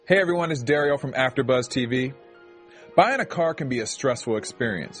Hey everyone, it's Dario from AfterBuzz TV. Buying a car can be a stressful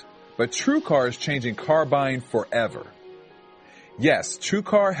experience, but TrueCar is changing car buying forever. Yes,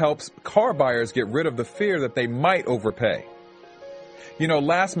 TrueCar helps car buyers get rid of the fear that they might overpay. You know,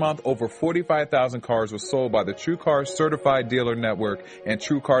 last month, over 45,000 cars were sold by the TrueCar Certified Dealer Network, and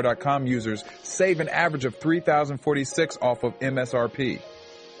TrueCar.com users save an average of $3,046 off of MSRP.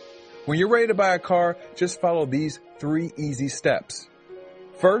 When you're ready to buy a car, just follow these 3 easy steps.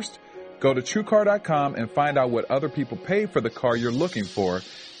 First, go to TrueCar.com and find out what other people paid for the car you're looking for.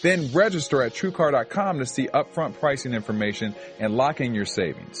 Then register at TrueCar.com to see upfront pricing information and lock in your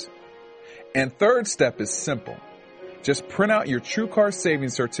savings. And third step is simple. Just print out your TrueCar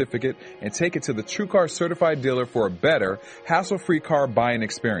savings certificate and take it to the TrueCar certified dealer for a better, hassle-free car buying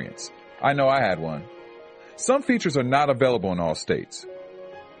experience. I know I had one. Some features are not available in all states.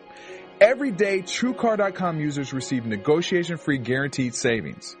 Every day, TrueCar.com users receive negotiation-free guaranteed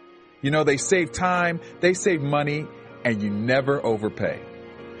savings. You know, they save time, they save money, and you never overpay.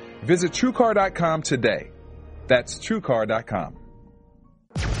 Visit TrueCar.com today. That's TrueCar.com.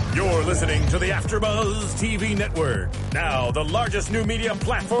 You're listening to the AfterBuzz TV Network, now the largest new media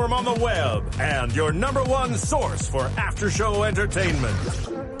platform on the web, and your number one source for after-show entertainment.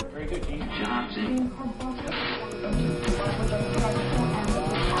 Very good, Keith Johnson.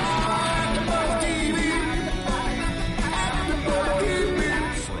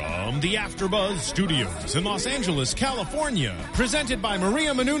 From the AfterBuzz Studios in Los Angeles, California, presented by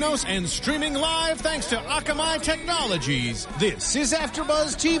Maria Menounos and streaming live thanks to Akamai Technologies, this is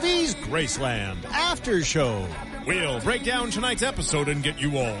AfterBuzz TV's Graceland After Show. We'll break down tonight's episode and get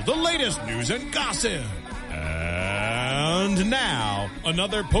you all the latest news and gossip. And now,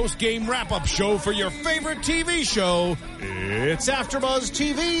 another post-game wrap-up show for your favorite TV show. It's AfterBuzz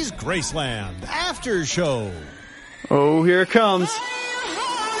TV's Graceland After Show. Oh, here it comes.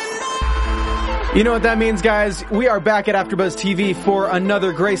 You know what that means, guys? We are back at AfterBuzz TV for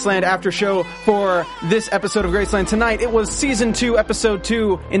another Graceland After Show for this episode of Graceland. Tonight, it was Season 2, Episode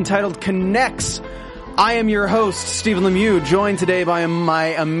 2, entitled Connects. I am your host, Stephen Lemieux, joined today by my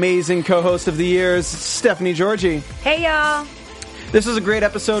amazing co-host of the years, Stephanie Georgie. Hey, y'all. This is a great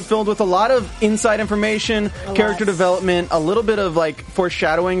episode filled with a lot of inside information, character development, a little bit of like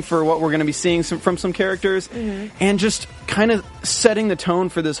foreshadowing for what we're going to be seeing from some characters, and just kind of setting the tone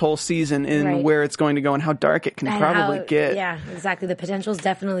for this whole season in where it's going to go and how dark it can probably get. Yeah, exactly. The potential's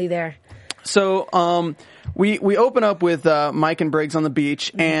definitely there. So, we open up with Mike and Briggs on the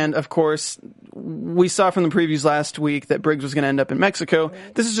beach, and of course, we saw from the previews last week that Briggs was going to end up in Mexico.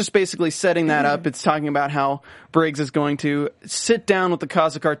 This is just basically setting that up. It's talking about how Briggs is going to sit down with the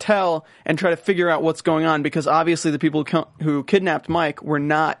Kaza cartel and try to figure out what's going on, because obviously the people who kidnapped Mike were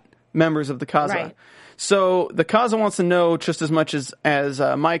not members of the Kaza. Right. So the Kaza wants to know just as much as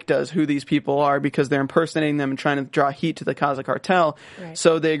Mike does who these people are, because they're impersonating them and trying to draw heat to the Kaza cartel. Right.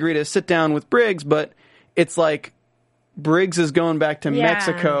 So they agree to sit down with Briggs, but it's like Briggs is going back to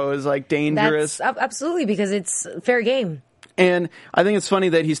Mexico is like dangerous. That's absolutely, because it's fair game. And I think it's funny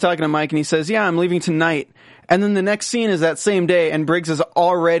that he's talking to Mike and he says, yeah, I'm leaving tonight. And then the next scene is that same day and Briggs is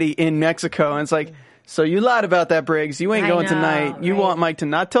already in Mexico. And it's like, so you lied about that, Briggs. You ain't going tonight. You want Mike to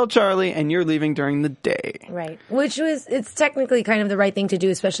not tell Charlie, and you're leaving during the day. Right. Which it's technically kind of the right thing to do,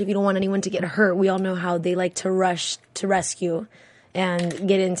 especially if you don't want anyone to get hurt. We all know how they like to rush to rescue and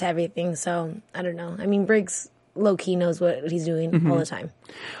get into everything. So, I don't know. I mean, Briggs low-key knows what he's doing all the time.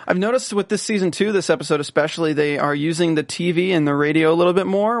 I've noticed with this season 2, this episode especially, they are using the TV and the radio a little bit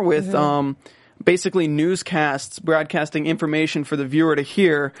more with basically newscasts broadcasting information for the viewer to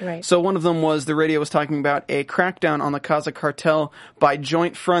hear. Right. So one of them was the radio was talking about a crackdown on the Kaza cartel by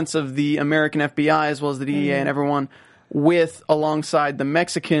joint fronts of the American FBI as well as the DEA and everyone, with alongside the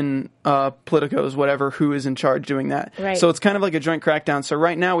Mexican politicos, whatever, who is in charge doing that. Right. So it's kind of like a joint crackdown. So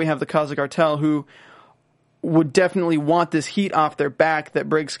right now we have the Kaza cartel who would definitely want this heat off their back that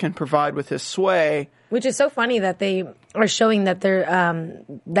Briggs can provide with his sway. Which is so funny that they are showing that they're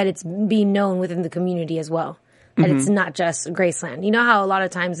that it's being known within the community as well. That it's not just Graceland. You know how a lot of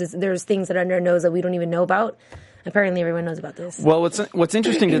times there's things that are under our nose that we don't even know about? Apparently everyone knows about this. Well, what's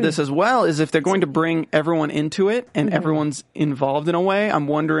interesting to this as well is if they're going to bring everyone into it and everyone's involved in a way, I'm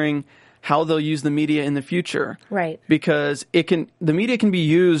wondering how they'll use the media in the future. Right. Because the media can be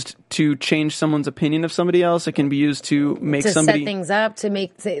used to change someone's opinion of somebody else. It can be used to make somebody set things up, to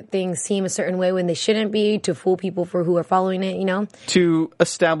make things seem a certain way when they shouldn't be, to fool people for who are following it, you know? To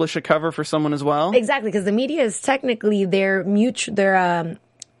establish a cover for someone as well. Exactly, because the media is technically their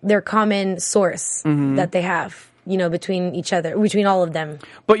common source that they have. You know, between each other, between all of them.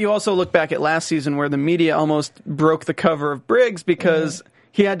 But you also look back at last season where the media almost broke the cover of Briggs because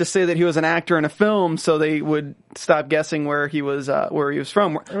he had to say that he was an actor in a film so they would stop guessing where he was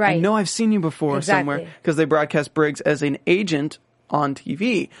from. Right. I know I've seen you before Exactly. somewhere, because they broadcast Briggs as an agent on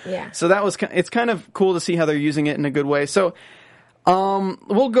TV. Yeah. So it's kind of cool to see how they're using it in a good way. So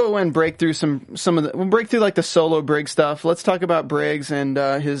we'll go and break through we'll break through like the solo Briggs stuff. Let's talk about Briggs and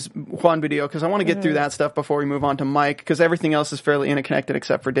his Juan video, because I want to get through that stuff before we move on to Mike, because everything else is fairly interconnected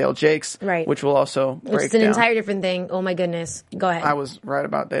except for Dale Jakes, Right. which will also break Which is an down. entire different thing. Oh my goodness. Go ahead. I was right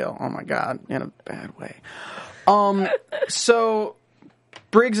about Dale. Oh my God, in a bad way. So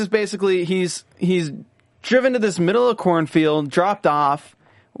Briggs is basically he's driven to this middle of a cornfield, dropped off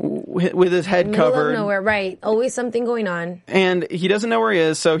with his head Middle covered. of nowhere, right. Always something going on. And he doesn't know where he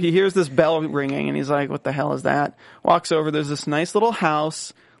is, so he hears this bell ringing, and he's like, what the hell is that? Walks over, there's this nice little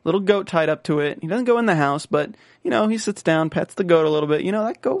house, little goat tied up to it. He doesn't go in the house, but, he sits down, pets the goat a little bit.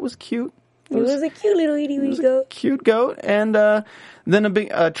 That goat was cute. It was a cute little itty bitty goat. Cute goat. And then a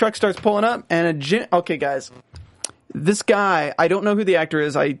big truck starts pulling up, and okay, guys. This guy, I don't know who the actor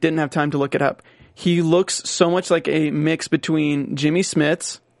is. I didn't have time to look it up. He looks so much like a mix between Jimmy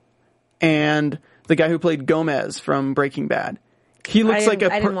Smits and the guy who played Gomez from Breaking Bad. He looks I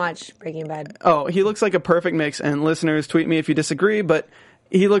didn't watch Breaking Bad. Oh, he looks like a perfect mix. And listeners, tweet me if you disagree, but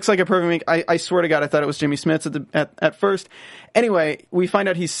he looks like a perfect mix. I swear to God, I thought it was Jimmy Smits at first. Anyway, we find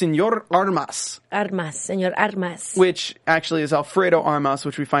out he's Senor Armas. Senor Armas. Which actually is Alfredo Armas,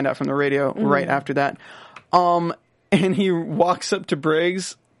 which we find out from the radio right after that. And he walks up to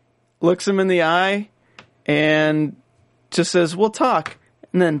Briggs, looks him in the eye, and just says, "We'll talk."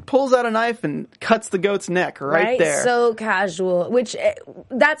 And then pulls out a knife and cuts the goat's neck right there. So casual, which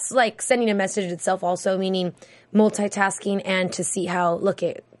that's like sending a message itself also, meaning multitasking and to see how,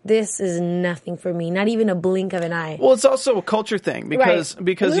 this is nothing for me, not even a blink of an eye. Well, it's also a culture thing because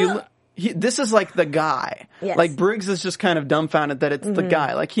Right. this is like the guy. Yes. Like Briggs is just kind of dumbfounded that it's the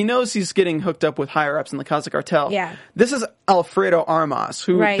guy. Like he knows he's getting hooked up with higher ups in the Kazakh cartel. Yeah. This is Alfredo Armas,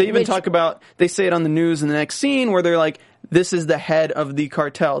 who Right, they even which- talk about. They say it on the news in the next scene where they're like, "This is the head of the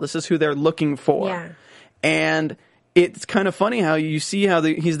cartel. This is who they're looking for." Yeah. And it's kind of funny how you see how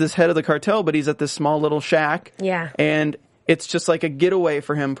he's this head of the cartel, but he's at this small little shack. Yeah. And it's just like a getaway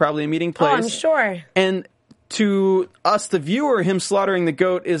for him, probably a meeting place. Oh, I'm sure. And to us, the viewer, him slaughtering the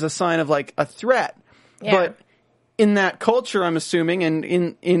goat is a sign of like a threat. Yeah. But in that culture, I'm assuming,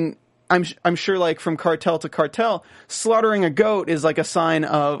 and I'm sure like from cartel to cartel, slaughtering a goat is like a sign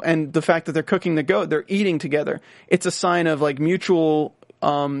of, and the fact that they're cooking the goat, they're eating together. It's a sign of like mutual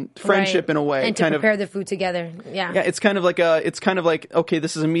friendship Right. in a way. And to prepare the food together. Yeah. Yeah, it's kind of like okay,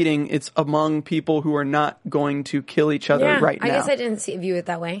 this is a meeting. It's among people who are not going to kill each other right now. I guess I didn't view it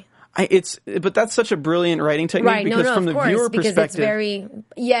that way. But that's such a brilliant writing technique Right. because No, from of the course, viewer because perspective,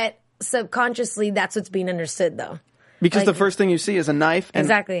 yet subconsciously that's what's being understood though. because like- the first thing you see is a knife and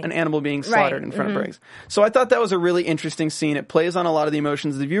Exactly. an animal being slaughtered Right. in front of Briggs. So I thought that was a really interesting scene. It plays on a lot of the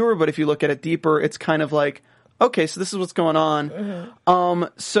emotions of the viewer, but if you look at it deeper, it's kind of like, okay, so this is what's going on.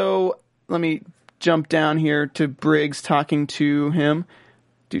 So let me jump down here to Briggs talking to him.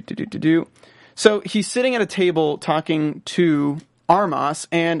 So he's sitting at a table talking to Armas,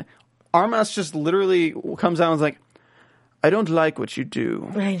 and Armas just literally comes out and is like, "I don't like what you do.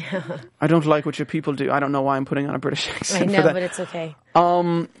 I know. I don't like what your people do." I don't know why I'm putting on a British I accent know, for that. but it's okay.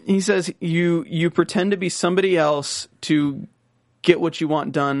 He says, you pretend to be somebody else to get what you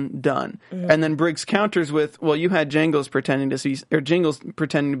want done. And then Briggs counters with, well, you had Jingles pretending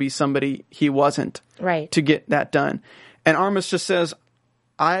to be somebody he wasn't. Right. To get that done. And Armas just says,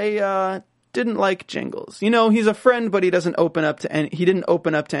 I didn't like Jingles. He's a friend, but he didn't open up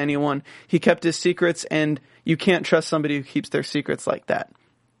to anyone. He kept his secrets, and you can't trust somebody who keeps their secrets like that.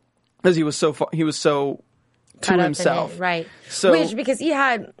 Because he was so to Caught up in himself. it, right. So, Because he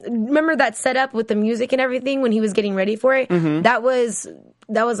had, remember that setup with the music and everything when he was getting ready for it? Mm-hmm. That was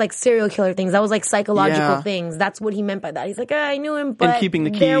like serial killer things. That was like psychological Yeah. things. That's what he meant by that. He's like, I knew him, but keeping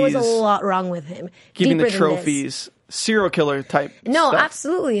the there was a keys. lot wrong with him. keeping Deeper the than this. trophies, serial killer type. No, stuff.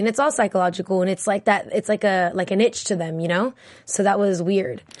 absolutely. And it's all psychological, and it's like that. It's like an itch to them, So that was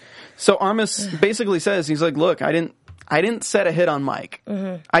weird. So Armas basically says, he's like, look, I didn't set a hit on Mike.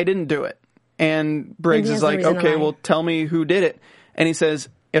 Mm-hmm. I didn't do it. And Briggs Maybe is he has no like, reason to okay, lie. well, tell me who did it. And he says,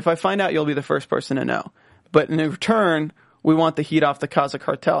 if I find out, you'll be the first person to know. But in return, we want the heat off the Kazakh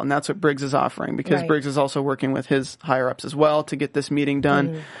cartel. And that's what Briggs is offering, because Right. Briggs is also working with his higher-ups as well to get this meeting done.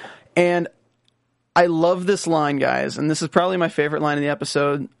 Mm-hmm. And I love this line, guys. And this is probably my favorite line in the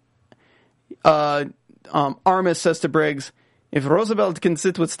episode. Armas says to Briggs, if Roosevelt can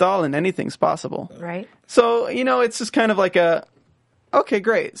sit with Stalin, anything's possible. Right. So, it's just kind of like okay,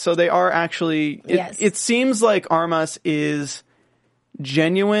 great. So they are actually, Yes. it seems like Armas is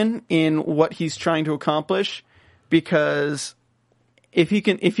genuine in what he's trying to accomplish, because if he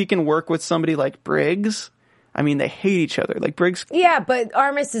can work with somebody like Briggs, I mean, they hate each other. Like Briggs. Yeah, but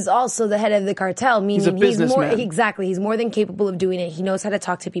Armis is also the head of the cartel, meaning he's more exactly. He's more than capable of doing it. He knows how to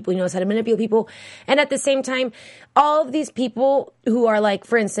talk to people. He knows how to manipulate people. And at the same time, all of these people who are like,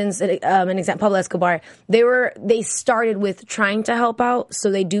 for instance, an example, Pablo Escobar, they started with trying to help out, so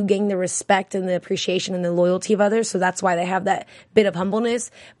they do gain the respect and the appreciation and the loyalty of others. So that's why they have that bit of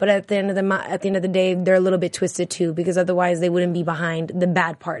humbleness. But at the end of the day, they're a little bit twisted too, because otherwise they wouldn't be behind the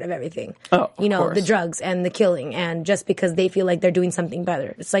bad part of everything. Oh, of course. The drugs and the killing, and just because they feel like they're doing something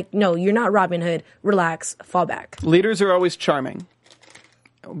better. It's like, no, you're not Robin Hood. Relax, fall back. Leaders are always charming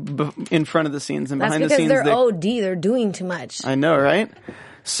in front of the scenes, and behind the scenes that's because they're OD. They're doing too much. I know, right?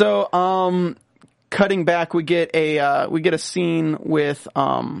 So, cutting back, we get a scene with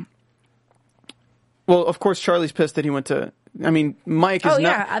well, of course, Charlie's pissed that he went to. I mean, Mike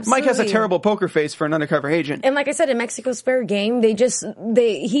is Mike has a terrible poker face for an undercover agent. And like I said, in Mexico's fair game,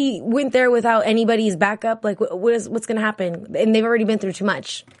 he went there without anybody's backup. Like, what's going to happen? And they've already been through too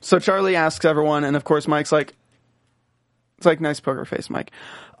much. So Charlie asks everyone, and of course, Mike's like, it's like, nice poker face, Mike.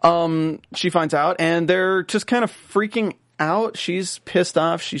 She finds out, and they're just kind of freaking out. She's pissed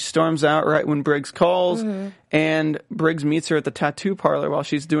off. She storms out right when Briggs calls, and Briggs meets her at the tattoo parlor while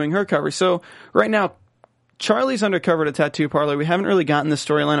she's doing her cover. So right now, Charlie's undercover at a tattoo parlor. We haven't really gotten the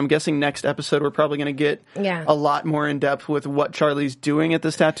storyline. I'm guessing next episode we're probably going to get a lot more in depth with what Charlie's doing at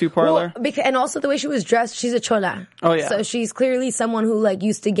this tattoo parlor. Well, and also the way she was dressed, she's a chola. Oh yeah. So she's clearly someone who like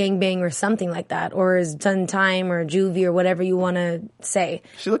used to gangbang or something like that, or has done time or juvie or whatever you want to say.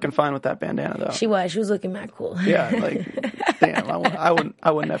 She's looking fine with that bandana though. She was looking mad cool. Yeah, like damn, I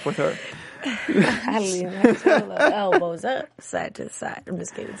wouldn't F with her. I lean my elbows up, side to side. I'm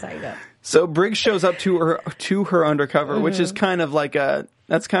just kidding. Side up. So Briggs shows up to her undercover, which is kind of like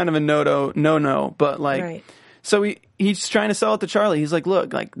that's kind of a no, but like, right. So he's trying to sell it to Charlie. He's like,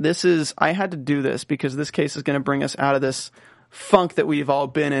 look, like I had to do this because this case is going to bring us out of this funk that we've all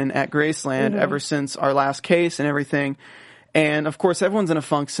been in at Graceland ever since our last case and everything. And of course, everyone's in a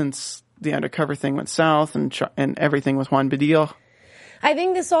funk since the undercover thing went south and everything with Juan Badillo. I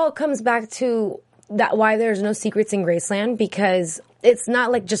think this all comes back to that why there's no secrets in Graceland, because it's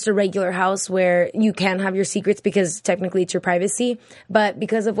not like just a regular house where you can have your secrets because technically it's your privacy, but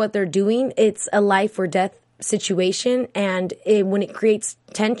because of what they're doing, it's a life or death situation, and when it creates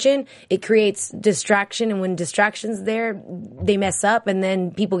tension, it creates distraction, and when distraction's there, they mess up and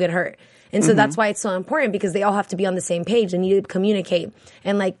then people get hurt. And so that's why it's so important, because they all have to be on the same page. They need to communicate.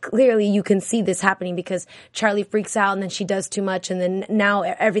 And like, clearly you can see this happening because Charlie freaks out and then she does too much, and then now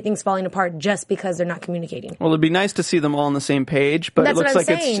everything's falling apart just because they're not communicating. Well, it'd be nice to see them all on the same page, but that's it looks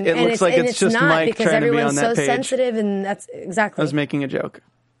like it's just not, Mike trying to be on that page. Because everyone's so sensitive, and that's exactly. I was making a joke.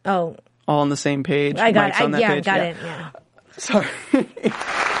 Oh. All on the same page. I got Mike's it. on that page. Got it. Yeah. Sorry.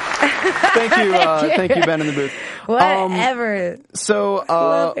 Thank you, Ben in the booth. Whatever. So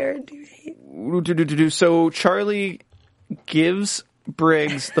Charlie gives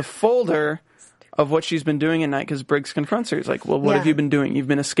Briggs the folder of what she's been doing at night, because Briggs confronts her. He's like, well, what have you been doing? You've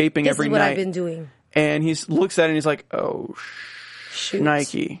been escaping every night. This is what I've been doing. And he looks at it and he's like, oh,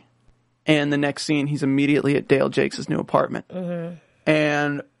 Nike. And the next scene, he's immediately at Dale Jakes' new apartment.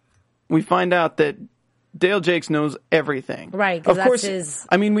 And we find out that Dale Jakes knows everything. Right, of course.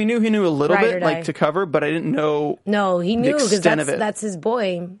 I mean, we knew he knew a little bit, like, to cover, but I didn't know. No, he knew, because that's his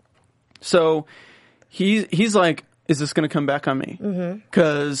boy. So he's like, is this going to come back on me?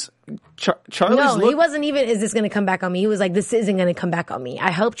 Because Charlie's No, he wasn't even, is this going to come back on me? He was like, this isn't going to come back on me.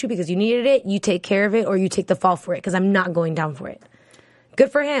 I helped you because you needed it. You take care of it, or you take the fall for it, because I'm not going down for it.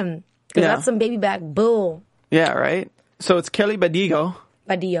 Good for him. Because that's some baby back bull. Yeah, right? So it's Kelly Badillo.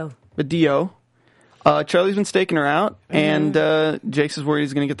 Charlie's been staking her out, and Jakes is worried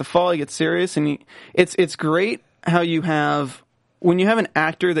he's going to get the fall. He gets serious, and it's great how you have, when you have an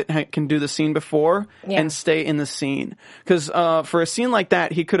actor that can do the scene before and stay in the scene. Because for a scene like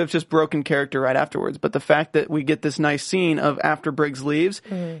that, he could have just broken character right afterwards. But the fact that we get this nice scene of after Briggs leaves,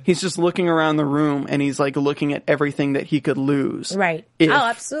 he's just looking around the room, and he's like looking at everything that he could lose. Right.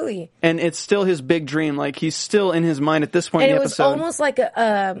 Absolutely. And it's still his big dream. Like, he's still in his mind at this point in the episode. And it was almost like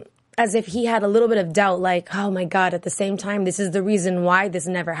as if he had a little bit of doubt, like, oh my God, at the same time, this is the reason why this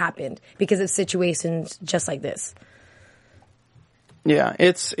never happened, because of situations just like this. Yeah,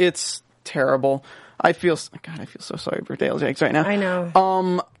 it's terrible. I feel so sorry for Dale Jakes right now. I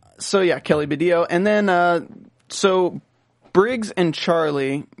know. So yeah, Kelly Badillo, and then so Briggs and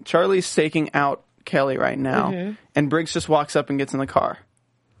Charlie's staking out Kelly right now, and Briggs just walks up and gets in the car,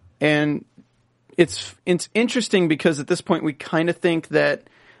 and it's interesting because at this point we kind of think that,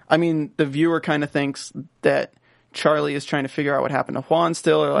 I mean, the viewer kind of thinks that Charlie is trying to figure out what happened to Juan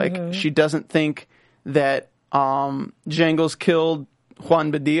still, or like she doesn't think that Jangles killed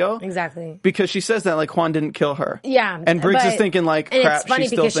Juan Badillo. Exactly. Because she says that like Juan didn't kill her. Yeah. And Briggs is thinking like, and crap, it's funny she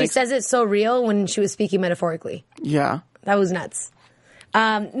still because thinks... she says it so real when she was speaking metaphorically. Yeah. That was nuts.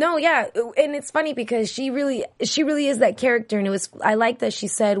 No, yeah, and it's funny because she really is that character, and I like that she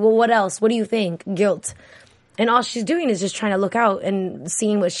said, well, what else? What do you think? Guilt. And all she's doing is just trying to look out and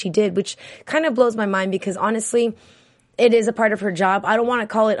seeing what she did, which kind of blows my mind because honestly, it is a part of her job. I don't want to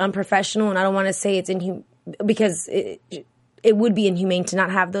call it unprofessional, and I don't want to say it's because it would be inhumane to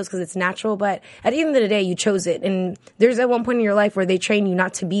not have those because it's natural, but at the end of the day, you chose it. And there's at one point in your life where they train you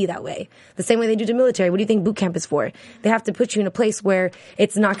not to be that way. The same way they do the military. What do you think boot camp is for? They have to put you in a place where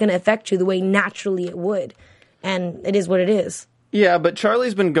it's not going to affect you the way naturally it would. And it is what it is. Yeah, but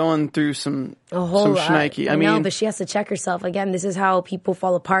Charlie's been going through some shnikey. I mean, but she has to check herself. Again, this is how people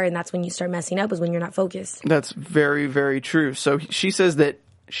fall apart, and that's when you start messing up, is when you're not focused. That's very, very true. So she says that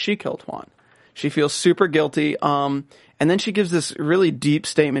she killed Juan. She feels super guilty. And then she gives this really deep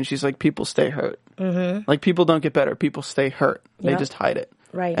statement. She's like, people stay hurt. Mm-hmm. Like, people don't get better. People stay hurt. They just hide it.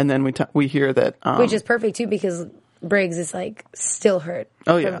 Right. And then we hear that... which is perfect, too, because Briggs is, like, still hurt.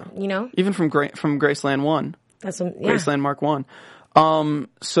 Oh, yeah. You know? Even from Graceland 1. That's what, yeah. Graceland Mark 1.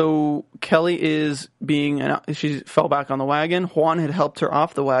 So Kelly is she fell back on the wagon. Juan had helped her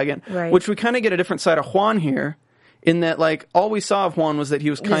off the wagon. Right. Which we kind of get a different side of Juan here. In that, like, all we saw of Juan was that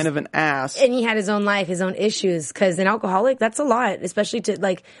he was kind of an ass. And he had his own life, his own issues. Because an alcoholic, that's a lot. Especially to,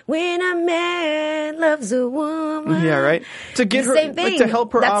 like, when a man loves a woman. Yeah, right? To get her, same thing. like, to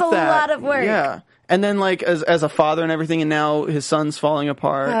help her that's off that. That's a lot of work. Yeah. And then, like, as a father and everything, and now his son's falling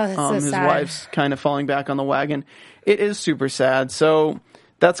apart. Oh, that's so his sad. wife's kind of falling back on the wagon. It is super sad. So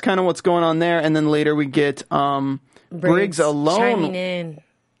that's kind of what's going on there. And then later we get Briggs alone. Chiming in.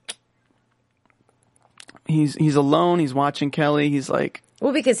 He's alone. He's watching Kelly. He's like...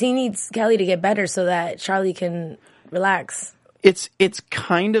 Well, because he needs Kelly to get better so that Charlie can relax. It's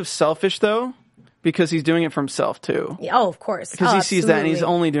kind of selfish, though, because he's doing it for himself, too. Oh, of course. Because he sees that and he's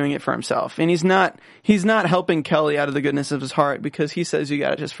only doing it for himself. And he's not helping Kelly out of the goodness of his heart because he says, you got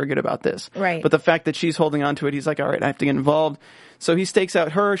to just forget about this. Right. But the fact that she's holding on to it, he's like, all right, I have to get involved. So he stakes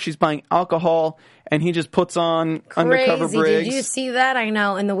out her. She's buying alcohol, and he just puts on undercover Briggs. Did you see that? I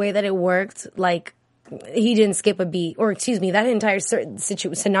know. And the way that it worked, like... He didn't skip a beat. Or, excuse me, that entire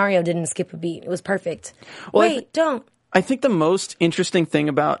scenario didn't skip a beat. It was perfect. Well, don't. I think the most interesting thing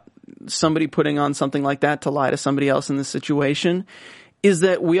about somebody putting on something like that to lie to somebody else in this situation is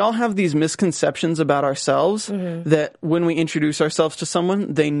that we all have these misconceptions about ourselves that when we introduce ourselves to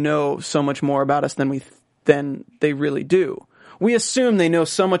someone, they know so much more about us than they really do. We assume they know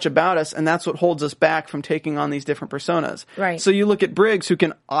so much about us, and that's what holds us back from taking on these different personas. Right. So you look at Briggs, who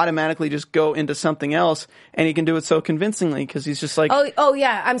can automatically just go into something else, and he can do it so convincingly because he's just like... Oh,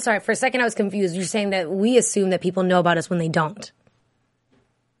 yeah. I'm sorry. For a second, I was confused. You're saying that we assume that people know about us when they don't.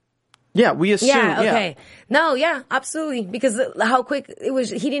 Yeah, we assume. Yeah, okay. Yeah. No, yeah, absolutely. Because how quick it was,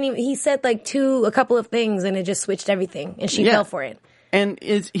 he said like a couple of things, and it just switched everything, and she fell for it. And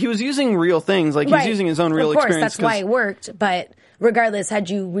he was using real things, like he's using his own real experience. Of course, that's why it worked. But regardless, had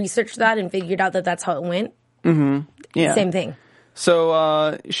you researched that and figured out that that's how it went? Mm-hmm. Yeah. Same thing.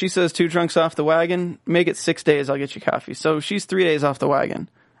 So she says 2 drunks off the wagon. Make it 6 days, I'll get you coffee. So she's 3 days off the wagon.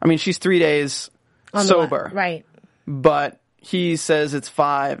 I mean, she's 3 days sober. Right. But he says it's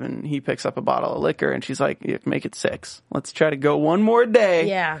 5, and he picks up a bottle of liquor, and she's like, make it 6. Let's try to go one more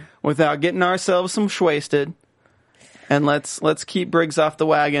day without getting ourselves some wasted. And let's keep Briggs off the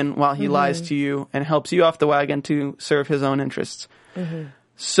wagon while he lies to you and helps you off the wagon to serve his own interests. Mm-hmm.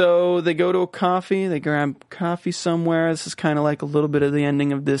 So they go to a coffee. They grab coffee somewhere. This is kind of like a little bit of the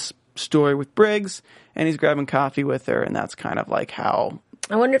ending of this story with Briggs. And he's grabbing coffee with her. And that's kind of like how...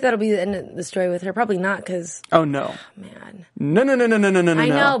 I wonder if that'll be the end of the story with her. Probably not, because... Oh, no. Man. No. I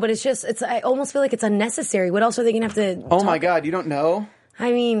know, but it's just... I almost feel like it's unnecessary. What else are they going to have to... Oh, my God. You don't know?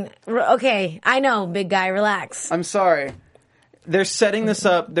 I mean, okay, I know, big guy, relax. I'm sorry. They're setting this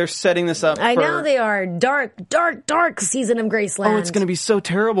up. I know they are. Dark season of Graceland. Oh, it's going to be so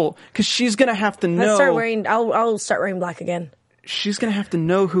terrible because she's going to have to know. I'll start wearing black again. She's going to have to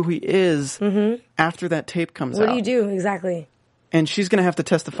know who he is after that tape comes out. What do you do exactly? And she's going to have to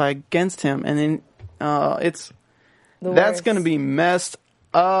testify against him, and then that's going to be messed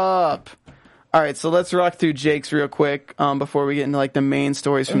up. All right, so let's rock through Jake's real quick before we get into like the main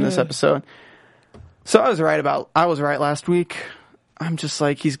stories from this episode. So I was right last week. I'm just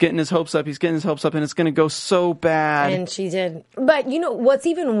like, he's getting his hopes up, and it's going to go so bad. And she did. But you know what's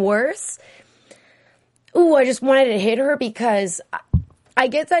even worse? Ooh, I just wanted to hit her because I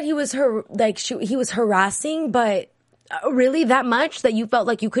get that he was he was harassing, but really that much that you felt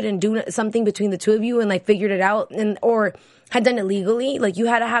like you couldn't do something between the two of you and like figured it out or had done it legally? Like you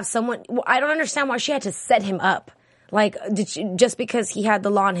had to have someone. Well, I don't understand why she had to set him up. Like just because he had the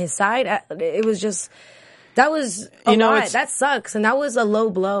law on his side, it was just that was a lot. That sucks, and that was a low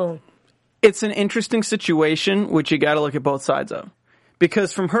blow. It's an interesting situation, which you got to look at both sides of,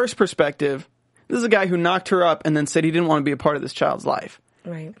 because from her perspective, this is a guy who knocked her up and then said he didn't want to be a part of this child's life.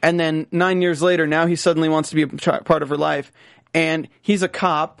 Right. And then 9 years later, now he suddenly wants to be a part of her life. And he's a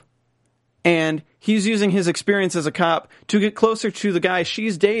cop. And he's using his experience as a cop to get closer to the guy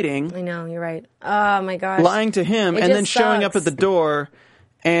she's dating. I know, you're right. Oh, my gosh. Lying to him and then showing up at the door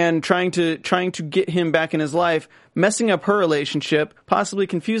and trying to get him back in his life, messing up her relationship, possibly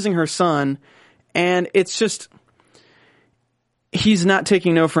confusing her son. And it's just... he's not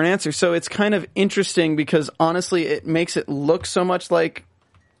taking no for an answer. So it's kind of interesting because honestly, it makes it look so much like,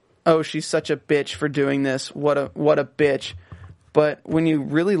 oh, she's such a bitch for doing this. What a bitch. But when you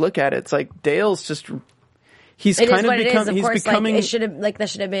really look at it, it's like Dale's just, he's becoming, he should have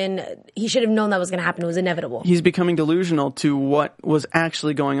known that was going to happen. It was inevitable. He's becoming delusional to what was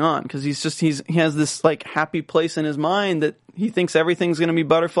actually going on. Cause he has this like happy place in his mind that he thinks everything's going to be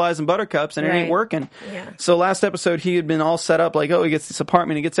butterflies and buttercups and it ain't working. Yeah. So last episode, he had been all set up like, oh, he gets this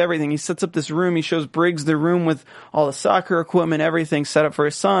apartment, he gets everything. He sets up this room. He shows Briggs the room with all the soccer equipment, everything set up for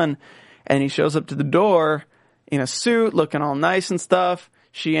his son. And he shows up to the door in a suit, looking all nice and stuff.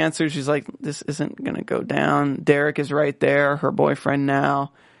 She answers, she's like, this isn't going to go down. Derek is right there, her boyfriend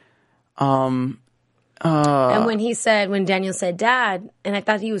now. And when Daniel said dad, and I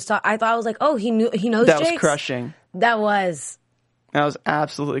thought I was like, oh, he knows Jakes? That was crushing. That was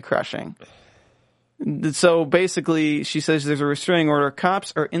absolutely crushing. So basically, she says there's a restraining order.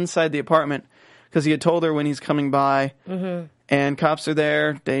 Cops are inside the apartment because he had told her when he's coming by. Mm-hmm. And cops are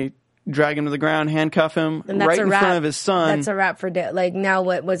there. They drag him to the ground, handcuff him right in front of his son. That's a wrap for like now.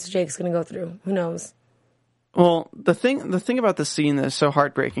 What's Jake's going to go through? Who knows? Well, the thing about the scene that is so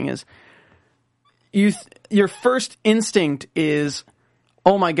heartbreaking is your first instinct is,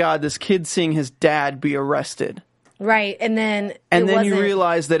 oh my God, this kid seeing his dad be arrested. Right, and then you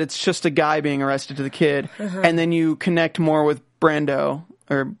realize that it's just a guy being arrested to the kid, and then you connect more with Brandon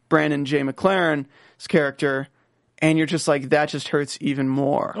J. McLaren's character, and you're just like, that just hurts even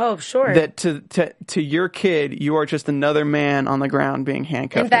more. Oh, sure. That to your kid, you are just another man on the ground being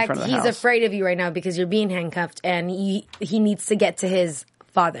handcuffed in front of the house. He's afraid of you right now because you're being handcuffed, and he needs to get to his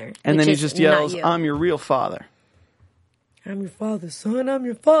father. And then he just yells, "I'm your real father." I'm your father's son. I'm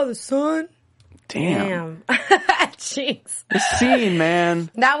your father's son. Damn. Jeez. The scene,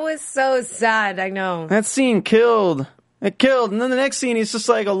 man. That was so sad, I know. That scene killed. It killed. And then the next scene, he's just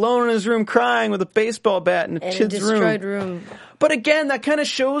like alone in his room crying with a baseball bat in a kid's destroyed room. But again, that kind of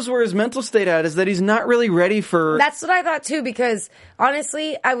shows where his mental state at is that he's not really ready for... That's what I thought too, because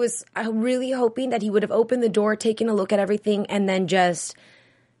honestly, I was really hoping that he would have opened the door, taken a look at everything, and then just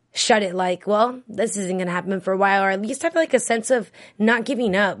shut it like, well, this isn't going to happen for a while, or at least have like a sense of not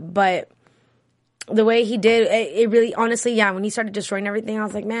giving up. But the way he did, it really, honestly, yeah, when he started destroying everything, I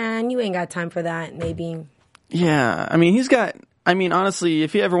was like, man, you ain't got time for that, maybe. Yeah, I mean, honestly,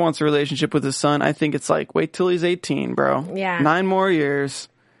 if he ever wants a relationship with his son, I think it's like, wait till he's 18, bro. Yeah. 9 more years,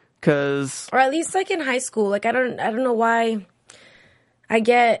 cause... Or at least like in high school, like I don't know why I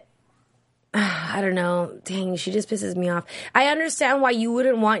get... I don't know. Dang, she just pisses me off. I understand why you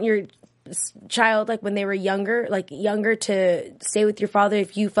wouldn't want your child, like when they were younger, to stay with your father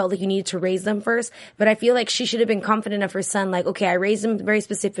if you felt like you needed to raise them first. But I feel like she should have been confident of her son. Like, okay, I raised him very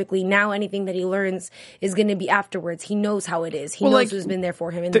specifically. Now anything that he learns is going to be afterwards. He knows how it is. He knows who's been there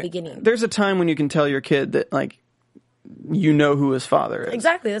for him in the beginning. There's a time when you can tell your kid that, like, you know who his father is.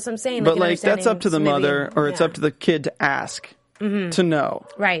 Exactly. That's what I'm saying. But, like that's up to the mother, or it's up to the kid to ask, to know.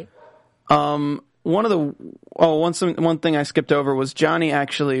 Right. One thing I skipped over was Johnny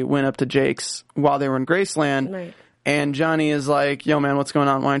actually went up to Jake's while they were in Graceland, right. And Johnny is like, "Yo, man, what's going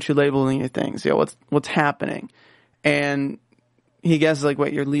on? Why aren't you labeling your things? Yo, what's happening?" And he guesses like,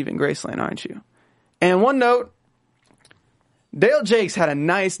 "Wait, you're leaving Graceland, aren't you?" And one note, Dale Jakes had a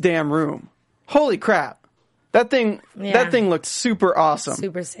nice damn room. Holy crap, that thing looked super awesome,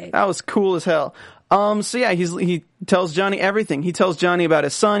 super safe. That was cool as hell. So yeah, he tells Johnny everything. He tells Johnny about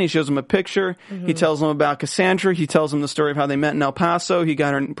his son. He shows him a picture. Mm-hmm. He tells him about Cassandra. He tells him the story of how they met in El Paso. He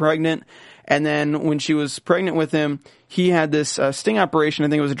got her pregnant. And then when she was pregnant with him, he had this sting operation. I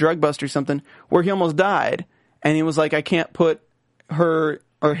think it was a drug bust or something, where he almost died. And he was like, I can't put her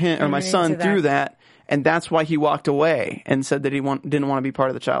or him or my son through that. and that's why he walked away and said that he didn't want to be part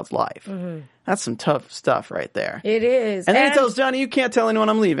of the child's life. That's some tough stuff right there. It is. And then he tells Johnny, "You can't tell anyone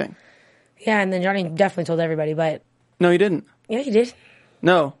I'm leaving." Yeah, and then Johnny definitely told everybody, but No, he didn't. yeah, he did.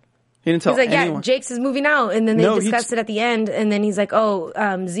 No, he didn't tell He's like, anyone. yeah, Jake's is moving out, and then they No, discussed it at the end, and then he's like, oh,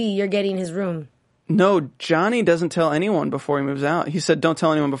 Z, you're getting his room. No, Johnny doesn't tell anyone before he moves out. He said, "Don't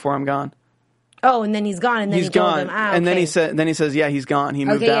tell anyone before I'm gone." Oh, and then he's gone, and then He's he told gone, them, and then he says, "Yeah, he's gone. He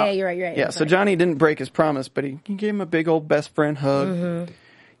moved Okay, out." yeah, you're right. Yeah, I'm so sorry. Johnny didn't break his promise, but he gave him a big old best friend hug. Mm-hmm.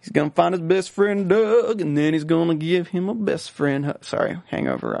 He's gonna find his best friend Doug, and then he's gonna give him a best friend hug. Sorry,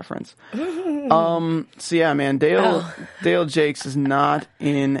 Hangover reference. So yeah, man, Dale Jakes is not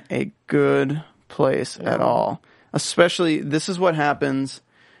in a good place at all. Especially, this is what happens.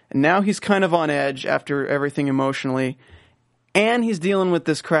 And now he's kind of on edge after everything emotionally. And he's dealing with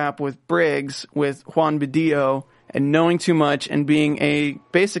this crap with Briggs, with Juan Badillo, and knowing too much and being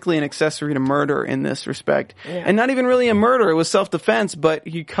basically an accessory to murder in this respect. Yeah. And not even really a murder, it was self-defense, but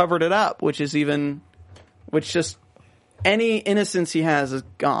he covered it up, which just any innocence he has is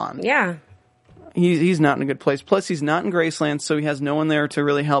gone. Yeah. He's not in a good place. Plus, he's not in Graceland, so he has no one there to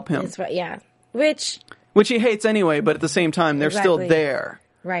really help him. That's right, yeah. Which, Which he hates anyway, but at the same time, they're still Exactly. there.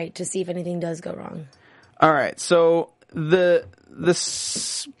 right, to see if anything does go wrong. All right, so the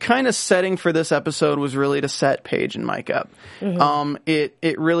kind of setting for this episode was really to set Paige and Mike up.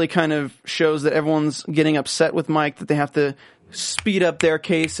 It really kind of shows that everyone's getting upset with Mike, that they have to speed up their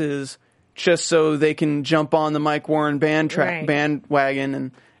cases just so they can jump on the Mike Warren bandwagon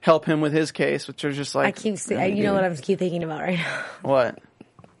and help him with his case, which are just like... You know what I'm keep thinking about right now? What?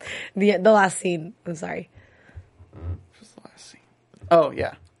 The last scene. I'm sorry. Oh,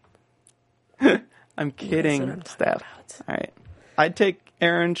 yeah. I'm kidding, I'm talking Steph. All right. I'd take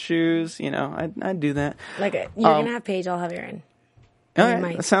Aaron's shoes, I'd do that. Like, you're going to have Paige, I'll have Aaron. All You right.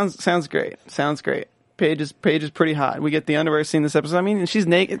 might. That sounds great. Sounds great. Paige is pretty hot. We get the underwear scene this episode. I mean, she's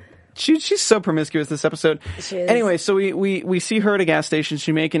naked. She's so promiscuous this episode. She is. Anyway, so we see her at a gas station.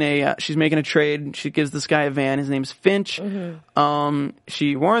 She's making a trade. She gives this guy a van. His name's Finch.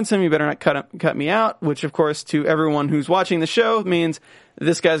 She warns him, "You better not cut me out," which of course to everyone who's watching the show means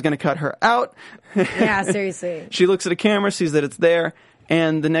this guy's going to cut her out. Yeah, seriously. She looks at a camera, sees that it's there,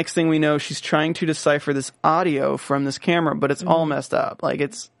 and the next thing we know, she's trying to decipher this audio from this camera, but it's all messed up. Like,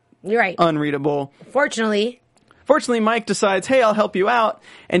 it's You're right. unreadable. Fortunately, Mike decides, "Hey, I'll help you out,"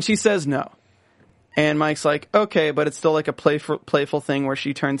 and she says no. And Mike's like, "Okay," but it's still like a playful thing where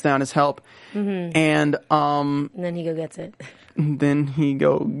she turns down his help, and And then he gets it. then he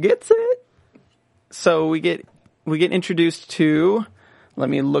gets it. So we get introduced to. Let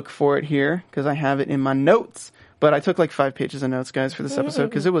me look for it here because I have it in my notes. But I took like 5 pages of notes, guys, for this episode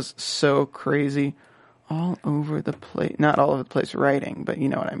because it was so crazy, all over the place. Not all over the place writing, but you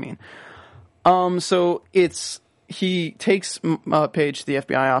know what I mean. So he takes Paige to the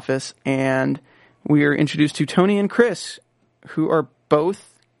FBI office, and we are introduced to Tony and Chris, who are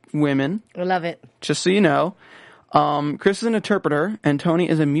both women. I love it. Just so you know, Chris is an interpreter, and Tony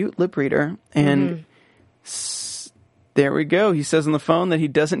is a mute lip reader, and there we go. He says on the phone that he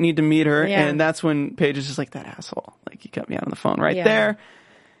doesn't need to meet her, Yeah. and that's when Paige is just like, "That asshole. Like, he cut me out on the phone right Yeah. there."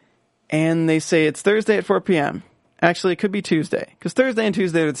 And they say it's Thursday at 4 p.m. Actually, it could be Tuesday, because Thursday and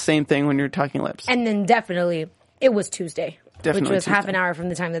Tuesday are the same thing when you're talking lips. And then definitely, it was Tuesday. Definitely which was half Tuesday. an hour from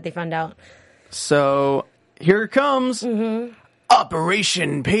the time that they found out. So, here it comes.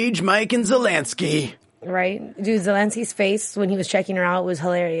 Operation Paige, Mike, and Zelensky. Right? Dude, Zelensky's face when he was checking her out was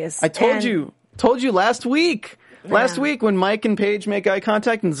hilarious. I told And- you last week. Last week when Mike and Paige make eye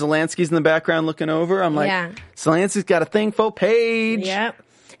contact and Zelensky's in the background looking over, I'm like, Yeah. Zelensky's got a thing for Paige. Yep.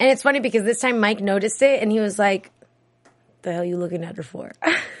 And it's funny because this time Mike noticed it and he was like, "The hell you looking at her for?"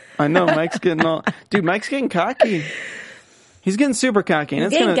 I know, Mike's getting Mike's getting cocky. He's getting super cocky. And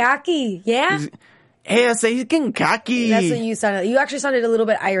it's Getting gonna, cocky. Yeah? hey, I say he's getting cocky. That's what you sounded. You actually sounded a little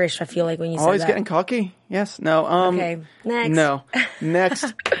bit Irish, I feel like, when you said Oh, he's that. getting cocky? Yes. No. Okay. Next. No.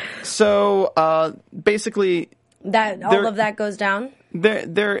 Next. So, basically, That all They're- of that goes down.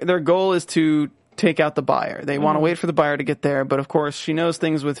 their goal is to take out the buyer. They want to wait for the buyer to get there, but of course she knows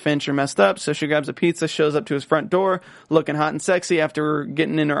things with Finch are messed up, so she grabs a pizza, shows up to his front door, looking hot and sexy after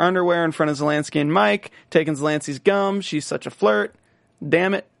getting in her underwear in front of Zelensky and Mike, taking Zelensky's gum. She's such a flirt.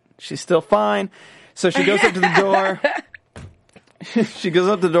 Damn it. She's still fine. So she goes up to the door. She goes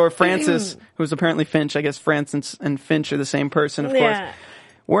up to the door. Francis, who's apparently Finch, I guess Francis and Finch are the same person, of course. Yeah.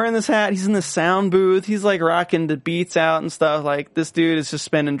 Wearing this hat, he's in the sound booth. He's like rocking the beats out and stuff. Like, this dude is just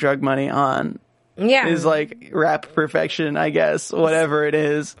spending drug money on Yeah. his like rap perfection, I guess, whatever it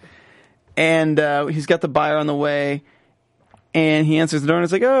is. And he's got the buyer on the way. And he answers the door and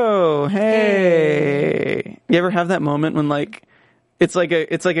it's like, oh, hey. You ever have that moment when like, it's like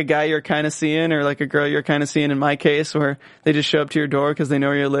a guy you're kind of seeing or like a girl you're kind of seeing in my case where they just show up to your door because they know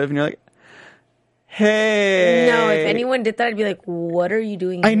where you live and you're like, hey. No, if anyone did that, I'd be like, what are you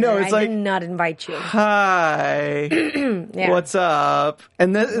doing here? I know, it's I like, did not invite you. Hi. Yeah. What's up?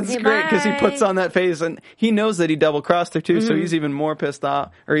 And then it's Okay, great because he bye. puts on that face and he knows that he double crossed her too, so he's even more pissed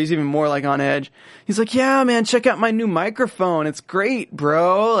off or he's even more like on edge. He's like, yeah, man, check out my new microphone. It's great,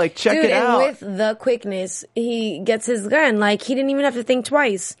 bro. Like, check Dude, it and out. with the quickness, he gets his gun. Like, he didn't even have to think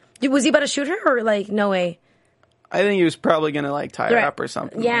twice. Was he about to shoot her or like, no way? I think he was probably going to like tie her Right. up or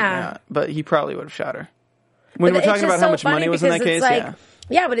something. Yeah. Like that, but he probably would have shot her. When But we're it's talking just about how so much funny money was in that because case, it's like, yeah.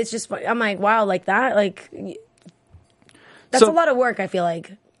 Yeah, but it's just, I'm like, wow, like that? Like, that's So- a lot of work, I feel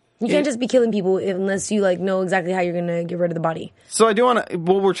like. You can't just be killing people unless you like know exactly how you're going to get rid of the body. So I do want to.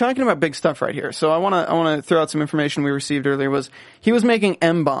 Well, we're talking about big stuff right here. So I want to throw out some information we received earlier. Was he was making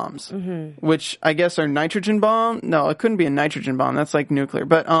M bombs, which I guess are nitrogen bomb? No, it couldn't be a nitrogen bomb. That's like nuclear.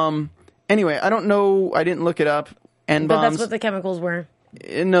 But anyway, I don't know. I didn't look it up. N But bombs. that's what the chemicals were.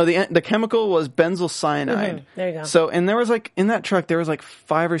 No, the chemical was benzyl cyanide. There you go. So, and there was like in that truck there was like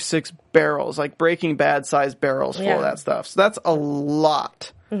 5 or 6 barrels, like Breaking Bad sized barrels full of Yeah. that stuff. So that's a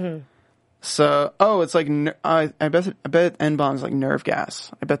lot. So, it's like I bet N bomb's like nerve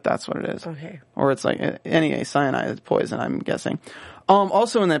gas. I bet that's what it is. Okay. Or it's like anyway, cyanide is poison. I'm guessing.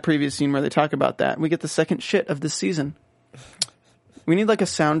 Also in that previous scene where they talk about that, we get the second shit of this season. We need like a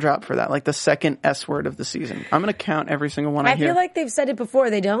sound drop for that, like the second S word of the season. I'm gonna count every single one I I hear. feel like they've said it before.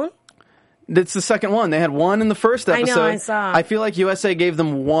 They don't? It's the second one. They had one in the first I know, episode. I saw. I feel like USA gave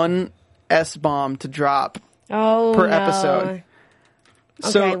them one S bomb to drop Oh, per no. episode.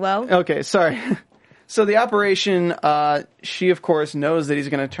 Okay, well. Okay, sorry. So the operation, she of course knows that he's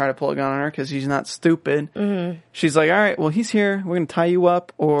going to try to pull a gun on her because he's not stupid. Mm-hmm. She's like, all right, well, he's here. We're going to tie you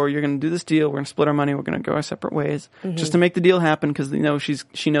up or you're going to do this deal. We're going to split our money. We're going to go our separate ways just to make the deal happen because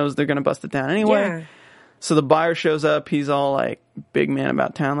she knows they're going to bust it down anyway. Yeah. So the buyer shows up. He's all like big man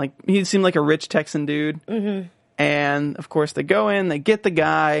about town. Like he seemed like a rich Texan dude. Mm-hmm. And of course they go in, they get the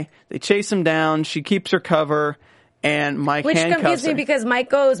guy, they chase him down. She keeps her cover and Mike Which handcuffs confused me her. because Mike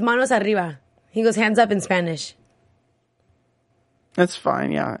goes manos arriba. He goes hands up in Spanish. That's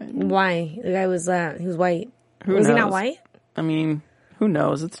fine, yeah. Why? The guy was he was white. Who was he knows? not white? I mean, who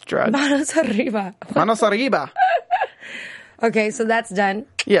knows? It's drugs. Manos arriba. Manos arriba. Okay, so that's done.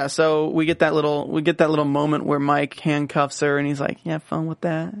 Yeah, so we get that little moment where Mike handcuffs her and he's like, "Yeah, fun with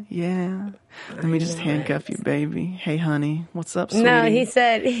that? Yeah. Let me just handcuff you, baby. Hey, honey, what's up, sweetie?" No, he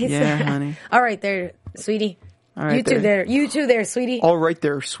said, Yeah, honey. All right there, sweetie. All right, You two there. You two there, sweetie. All right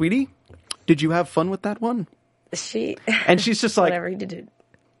there, sweetie. Did you have fun with that one? She And she's just like, whatever he did.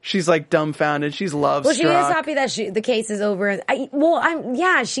 she's like dumbfounded. She's love Well, she struck. is happy that the case is over.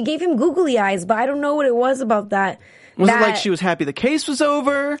 She gave him googly eyes, but I don't know what it was about that. Was it like she was happy the case was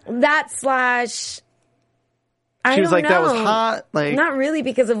over? That slash. I She was don't like, that was know. hot. Like, Not really,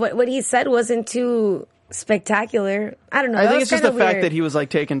 because of what he said wasn't too spectacular. I don't know. I That think was it's just the kinda fact weird. that he was like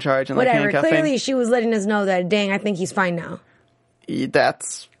taking charge and like Whatever. handcuffing. Clearly, she was letting us know that, dang, I think he's fine now.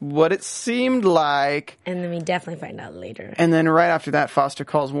 That's what it seemed like. And then we definitely find out later. And then right after that, Foster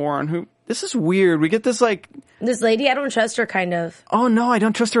calls Warren, who, this is weird. We get this like, This lady, I don't trust her, kind of. oh no, I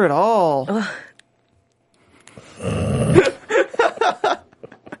don't trust her at all.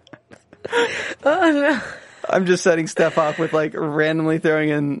 Oh, no. I'm just setting Steph off with like randomly throwing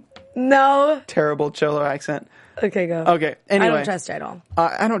in No. terrible Cholo accent. Okay, go. Okay, anyway. I don't trust her at all.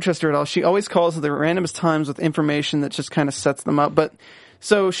 I don't trust her at all. She always calls at the randomest times with information that just kind of sets them up. But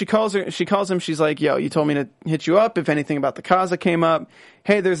so she calls him. She's like, "Yo, you told me to hit you up if anything about the Kaza came up.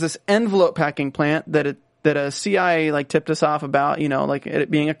 Hey, there's this envelope packing plant that a CIA like tipped us off about, you know, like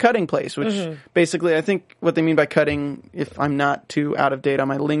it being a cutting place, which basically I think what they mean by cutting, if I'm not too out of date on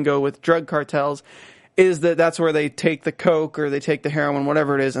my lingo with drug cartels, is that that's where they take the coke or they take the heroin,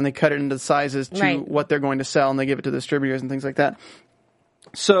 whatever it is, and they cut it into sizes to Right. what they're going to sell, and they give it to the distributors and things like that.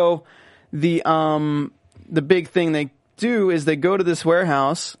 So the big thing they do is they go to this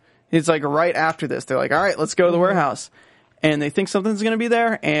warehouse. It's like right after this. They're like, all right, let's go to the warehouse. And they think something's going to be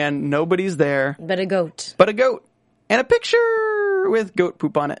there, and nobody's there But a goat. but a goat and a picture with goat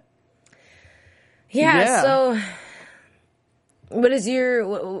poop on it. Yeah. So what is your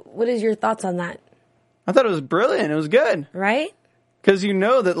thoughts on that? I thought it was brilliant. It was good. Right? Because you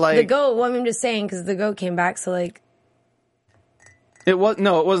know that, like, The goat, well, I'm just saying, because the goat came back, so, like, it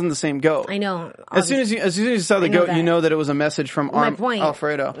wasn't the same goat. I know. As soon as you saw the I know goat, that. you know that it was a message from My point.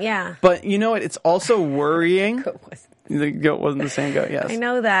 Alfredo. Yeah. But you know what? It's also worrying. Goat was- The goat wasn't the same goat, yes. I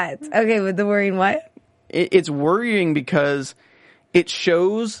know that. Okay, but the worrying what? It's worrying because it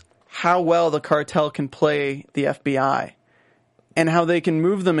shows how well the cartel can play the FBI and how they can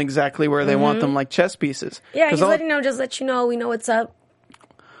move them exactly where they want them, like chess pieces. Yeah, he's letting know, just let you know, we know what's up.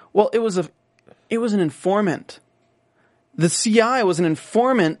 Well, it was an informant. The CI was an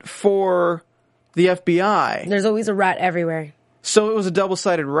informant for the FBI. There's always a rat everywhere. So it was a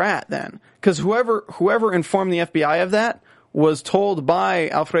double-sided rat then. Because whoever informed the FBI of that was told by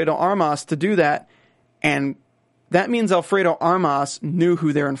Alfredo Armas to do that, and that means Alfredo Armas knew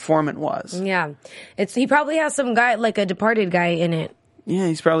who their informant was. Yeah. He probably has some guy, like a departed guy in it. Yeah,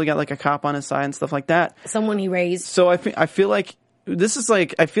 he's probably got like a cop on his side and stuff like that. Someone he raised. So I feel like this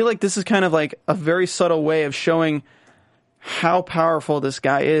is kind of like a very subtle way of showing how powerful this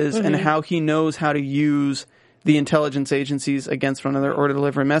guy is and how he knows how to use the intelligence agencies against one another or to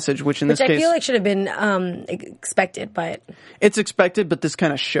deliver a message, which in this case... I feel like should have been expected, but... It's expected, but this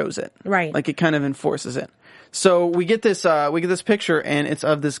kind of shows it. Right. Like it kind of enforces it. So we get this picture, and it's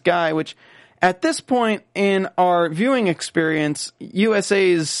of this guy, which at this point in our viewing experience,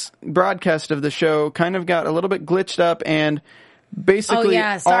 USA's broadcast of the show kind of got a little bit glitched up, and basically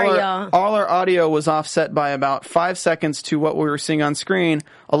y'all. all our audio was offset by about 5 seconds to what we were seeing on screen,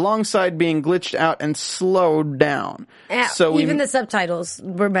 alongside being glitched out and slowed down. So even the subtitles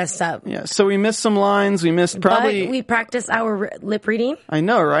were messed up. Yeah, so we missed some lines. We missed probably... But we practiced our lip reading. I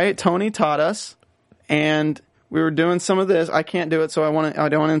know, right? Tony taught us. And we were doing some of this. I can't do it, so I don't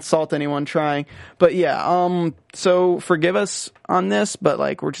want to insult anyone trying. But yeah, so forgive us on this, but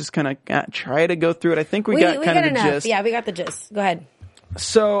like we're just gonna try to go through it. I think we got kind of the enough. gist. Yeah, we got the gist. Go ahead.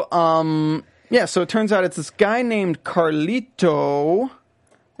 So so it turns out it's this guy named Carlito,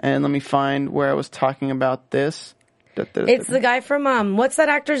 and let me find where I was talking about this. It's the guy from what's that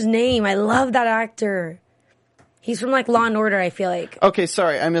actor's name? I love that actor. He's from like Law and Order, I feel like. Okay,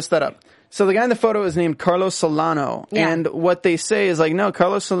 sorry, I messed that up. So the guy in the photo is named Carlos Solano. Yeah. And what they say is like, no,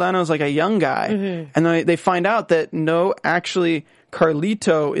 Carlos Solano is like a young guy. And then they find out that no, actually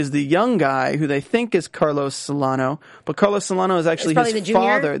Carlito is the young guy who they think is Carlos Solano. But Carlos Solano is actually his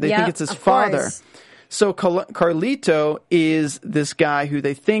father. They think it's his father. Course. So Carlito is this guy who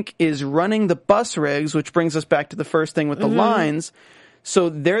they think is running the bus rigs, which brings us back to the first thing with the lines. So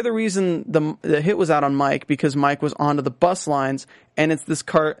they're the reason the hit was out on Mike, because Mike was onto the bus lines, and it's this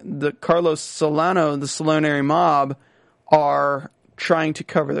the Carlos Solano, the Solonary mob, are trying to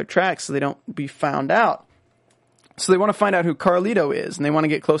cover their tracks so they don't be found out. So they want to find out who Carlito is, and they want to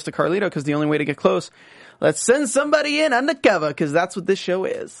get close to Carlito because the only way to get close, let's send somebody in undercover, because that's what this show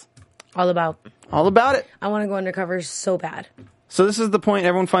is. All about it. I want to go undercover so bad. So this is the point.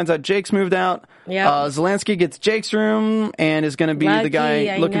 Everyone finds out Jake's moved out. Yep. Zelensky gets Jake's room and is going to be the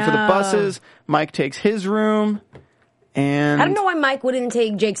guy looking for the buses. Mike takes his room. And I don't know why Mike wouldn't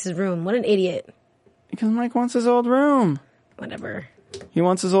take Jake's room. What an idiot. Because Mike wants his old room. Whatever. He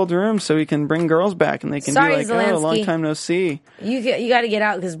wants his old room so he can bring girls back and they can be like, Zelensky. oh, long time no see. You got to get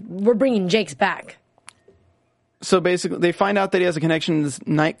out because we're bringing Jake's back. So basically, they find out that he has a connection to this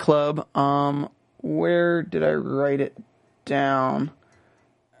nightclub. Where did I write it down?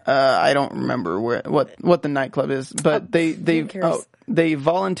 I don't remember what the nightclub is, but they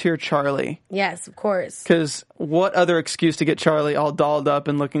volunteer Charlie. Yes, of course. Because what other excuse to get Charlie all dolled up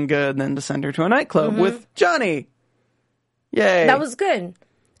and looking good than to send her to a nightclub with Johnny? Yay! That was good,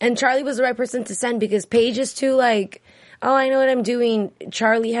 and Charlie was the right person to send because Paige is too like, oh, I know what I'm doing.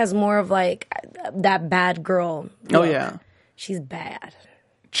 Charlie has more of like that bad girl look. Oh yeah, she's bad.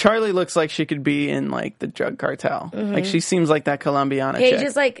 Charlie looks like she could be in like the drug cartel. Like she seems like that Colombiana chick.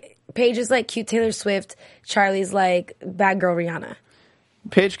 Paige is like cute Taylor Swift. Charlie's like bad girl Rihanna.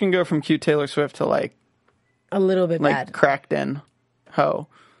 Paige can go from cute Taylor Swift to like a little bit like bad. cracked in hoe,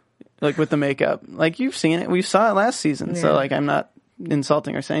 like with the makeup. Like you've seen it. We saw it last season. Yeah. So like I'm not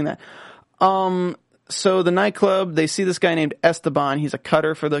insulting or saying that. So the nightclub, they see this guy named Esteban. He's a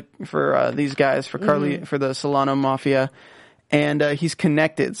cutter for these guys for for the Solano Mafia. And he's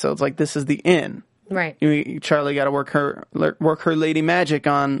connected, so it's like this is the inn. Right. Charlie got to work her lady magic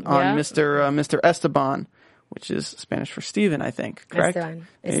on Mr. Esteban, which is Spanish for Steven, I think. Correct?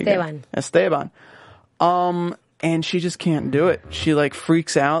 Esteban. And she just can't do it. She like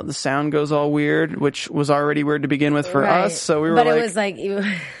freaks out. The sound goes all weird, which was already weird to begin with for us. So we were it was like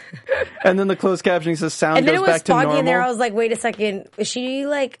and then the closed captioning says sound goes back to normal. And then it was foggy in there. I was like, wait a second. Is she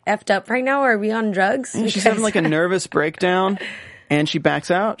like effed up right now? Or are we on drugs? And she's having like a nervous breakdown. And she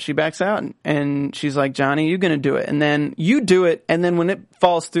backs out. And she's like, Johnny, you're going to do it. And then you do it. And then when it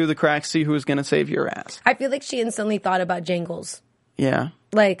falls through the cracks, see who's going to save your ass. I feel like she instantly thought about Jangles. Yeah.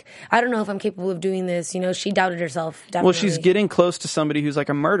 Like, I don't know if I'm capable of doing this. You know, she doubted herself. Definitely. Well, she's getting close to somebody who's like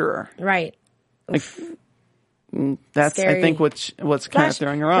a murderer. Right. Like, That's, Scary. I think, what's kind of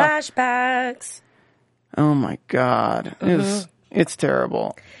throwing her off. Flashbacks. Oh my God. It's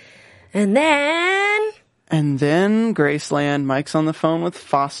terrible. And then Graceland, Mike's on the phone with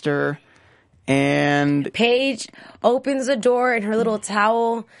Foster, and Paige opens the door in her little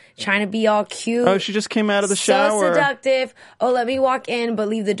towel, trying to be all cute. oh, she just came out of the shower. So seductive. Oh, let me walk in, but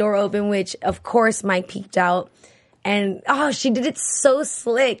leave the door open, which of course Mike peeked out. And she did it so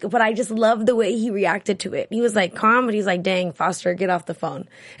slick, but I just loved the way he reacted to it. He was like calm, but he's like, dang, Foster, get off the phone.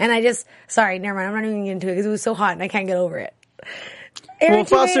 And sorry, never mind. I'm not even getting into it because it was so hot and I can't get over it. Well,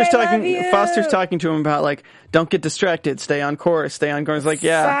 Foster's talking to him about like, don't get distracted, stay on course, He's like,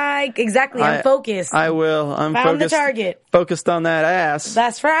 yeah. Exactly, I'm focused. I will. I'm Found focused. the target. Focused on that ass.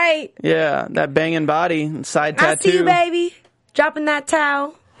 That's right. Yeah, that banging body and side tattoo. I see you, baby. Dropping that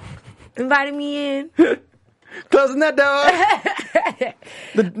towel. Inviting me in. Closing that door.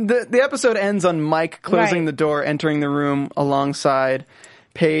 the episode ends on Mike closing the door, entering the room alongside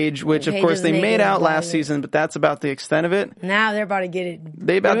Paige, which of course they made out last season, but that's about the extent of it. Now they're about to get it.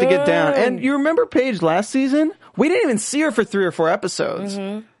 They about to get down. And you remember Paige last season? We didn't even see her for 3 or 4 episodes.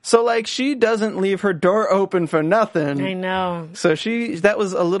 So like she doesn't leave her door open for nothing. I know. So that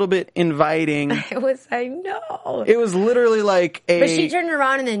was a little bit inviting. I know. It was literally like But she turned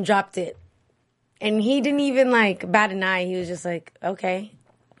around and then dropped it. And he didn't even like bat an eye. He was just like, okay.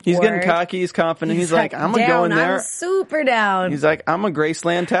 He's getting cocky. He's confident. He's like, I'm going to go in there. I'm super down. He's like, I'm a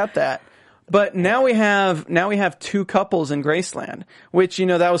Graceland tap that. But now we have 2 couples in Graceland, which,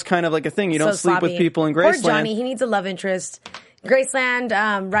 that was kind of like a thing. You don't sleep sloppy. with people in Graceland. Poor Johnny. He needs a love interest.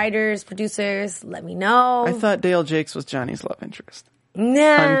 Graceland, writers, producers, let me know. I thought Dale Jakes was Johnny's love interest.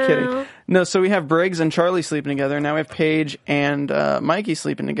 No. I'm kidding. No, so we have Briggs and Charlie sleeping together. Now we have Paige and Mikey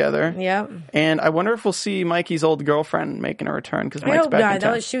sleeping together. Yep. And I wonder if we'll see Mikey's old girlfriend making a return because Mike's back in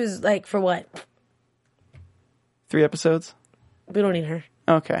town. She was like, for what? 3 episodes? We don't need her.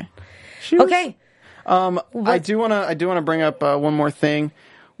 Okay. Okay. I do want to bring up one more thing.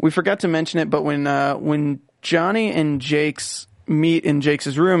 We forgot to mention it, but when Johnny and Jakes meet in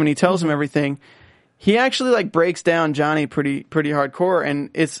Jakes' room and he tells him everything, he actually like breaks down Johnny pretty hardcore,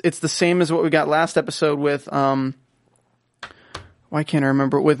 and it's the same as what we got last episode with why can't I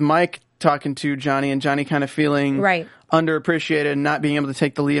remember, with Mike talking to Johnny and Johnny kind of feeling underappreciated and not being able to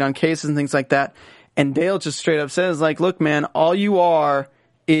take the lead on cases and things like that. And Dale just straight up says like, look man, all you are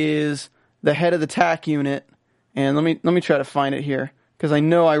is the head of the TAC unit. And let me try to find it here because I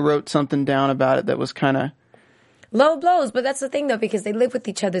know I wrote something down about it that was kind of low blows, but that's the thing though, because they live with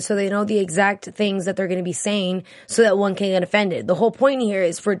each other, so they know the exact things that they're going to be saying so that one can get offended. The whole point here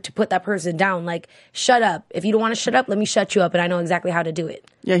is to put that person down. Like, shut up. If you don't want to shut up, let me shut you up, and I know exactly how to do it.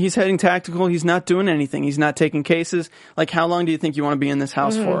 Yeah, he's heading tactical. He's not doing anything. He's not taking cases. Like, how long do you think you want to be in this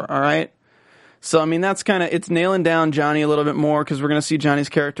house for? All right. So, I mean, that's kind of, it's nailing down Johnny a little bit more because we're going to see Johnny's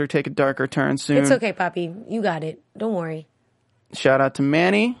character take a darker turn soon. It's okay, Poppy. You got it. Don't worry. Shout out to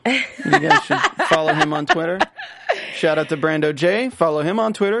Manny. You guys should follow him on Twitter. Shout out to Brando J. Follow him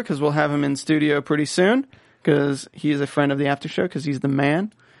on Twitter because we'll have him in studio pretty soon because he is a friend of the after show because he's the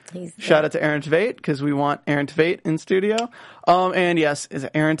man. Shout out to Aaron Tveit because we want Aaron Tveit in studio. And yes, is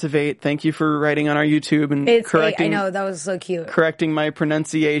Aaron Tveit. Thank you for writing on our YouTube and correcting. I know, that was so cute. Correcting my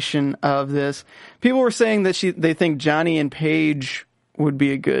pronunciation of this. People were saying that they think Johnny and Paige would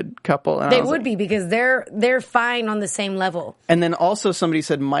be a good couple. And they would be because they're fine on the same level. And then also somebody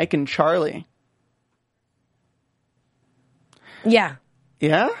said Mike and Charlie. Yeah.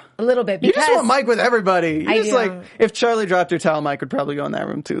 Yeah? A little bit. You just want Mike with everybody. I do. Like, if Charlie dropped her towel, Mike would probably go in that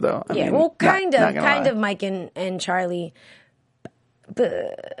room too, though. I mean, well, kind not of Mike and Charlie.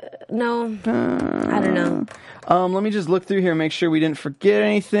 But, no. I don't know. Let me just look through here and make sure we didn't forget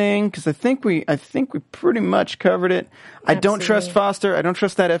anything, because I think we pretty much covered it. Absolutely. I don't trust Foster. I don't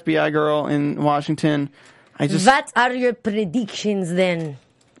trust that FBI girl in Washington. What are your predictions then?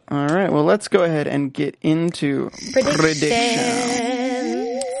 All right, well, let's go ahead and get into predictions.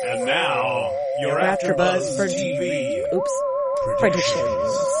 And now, your AfterBuzz TV. Predictions.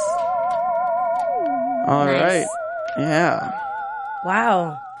 All Nice. right. Yeah.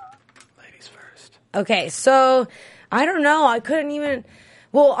 Wow. Ladies first. Okay, so I don't know. I couldn't even.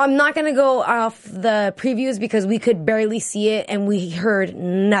 Well, I'm not going to go off the previews because we could barely see it and we heard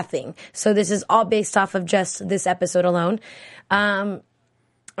nothing. So this is all based off of just this episode alone.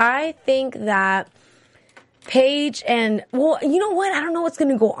 I think that Paige and, well, you know what? I don't know what's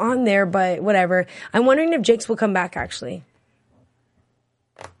going to go on there, but whatever. I'm wondering if Jakes will come back, actually.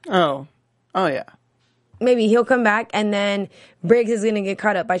 Oh, yeah. Maybe he'll come back and then Briggs is going to get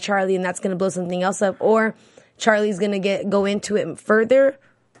caught up by Charlie and that's going to blow something else up. Or Charlie's going to go into it further.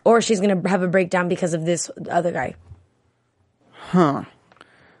 or she's going to have a breakdown because of this other guy.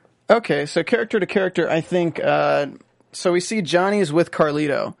 Okay, so character to character, I think, so we see Johnny's with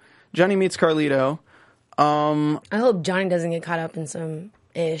Carlito. Johnny meets Carlito. I hope Johnny doesn't get caught up in some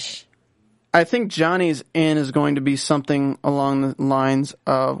ish. I think Johnny's in is going to be something along the lines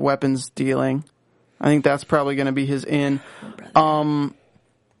of weapons dealing. I think that's probably going to be his in.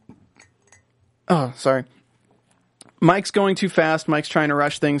 Sorry. Mike's going too fast. Mike's trying to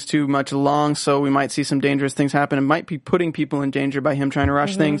rush things too much along, so we might see some dangerous things happen. It might be putting people in danger by him trying to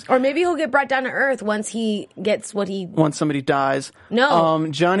rush things. Or maybe he'll get brought down to earth once he gets what he... Once somebody dies. No.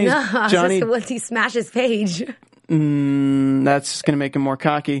 Johnny. Once he smashes Paige. That's just going to make him more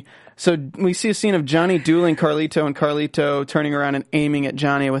cocky. So we see a scene of Johnny dueling Carlito and Carlito turning around and aiming at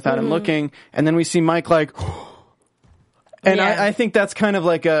Johnny without him looking. And then we see Mike like... And yeah. I think that's kind of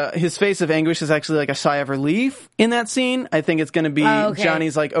like his face of anguish is actually like a sigh of relief in that scene. I think it's going to be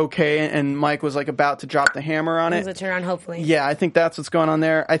Johnny's like, okay, and Mike was like about to drop the hammer on it. It was a turn on, hopefully. Yeah, I think that's what's going on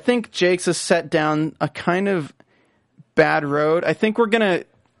there. I think Jake's has set down a kind of bad road. I think we're going to...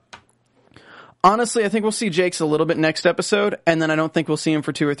 Honestly, I think we'll see Jake's a little bit next episode, and then I don't think we'll see him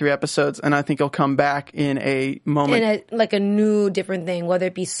for 2 or 3 episodes, and I think he'll come back in a moment. In a new, different thing, whether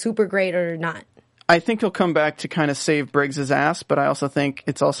it be super great or not. I think he'll come back to kind of save Briggs' ass, but I also think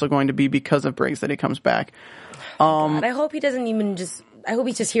it's also going to be because of Briggs that he comes back. God, I hope he doesn't even just... I hope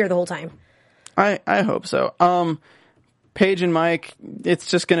he's just here the whole time. I hope so. Paige and Mike,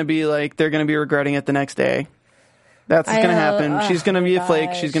 it's just going to be like they're going to be regretting it the next day. That's what's going to happen. She's going to be a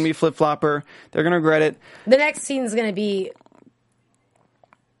flake. She's going to be a flip-flopper. They're going to regret it. The next scene is going to be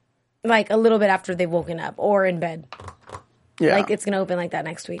like a little bit after they've woken up or in bed. Yeah. Like it's going to open like that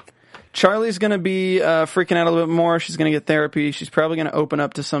next week. Charlie's going to be freaking out a little bit more. She's going to get therapy. She's probably going to open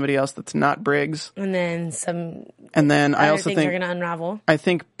up to somebody else that's not Briggs. And then some I also things think are going to unravel. I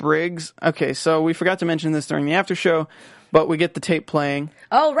think Briggs... Okay, so we forgot to mention this during the after show, but we get the tape playing.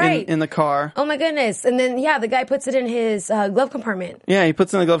 Oh, right. In the car. Oh, my goodness. And then, the guy puts it in his glove compartment. Yeah, he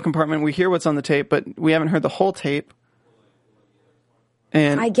puts it in the glove compartment. We hear what's on the tape, but we haven't heard the whole tape.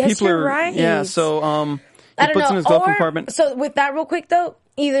 And I guess you're right. Yeah, so he puts it in his glove compartment. So with that real quick, though,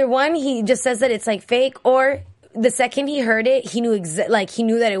 either one, he just says that it's like fake, or the second he heard it, he knew he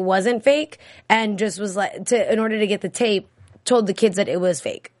knew that it wasn't fake, and just was like, in order to get the tape, told the kids that it was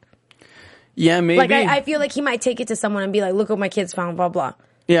fake. Yeah, maybe. Like I feel like he might take it to someone and be like, "Look what my kids found," blah blah.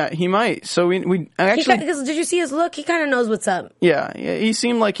 Yeah, he might. So we actually because did you see his look? He kind of knows what's up. Yeah, he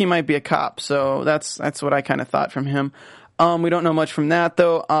seemed like he might be a cop. So that's what I kind of thought from him. We don't know much from that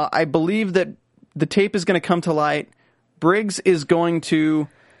though. I believe that the tape is going to come to light. Briggs is going to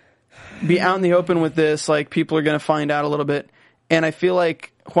be out in the open with this. Like people are going to find out a little bit, and I feel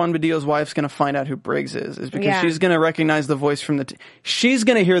like Juan Badillo's wife's going to find out who Briggs is because she's going to recognize the voice from the she's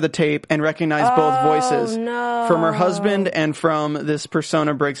going to hear the tape and recognize both voices from her husband and from this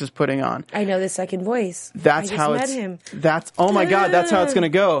persona Briggs is putting on. I know the second voice. That's how met him. That's oh my god, that's how it's going to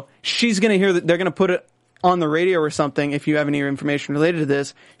go. She's going to hear that they're going to put it on the radio or something. If you have any information related to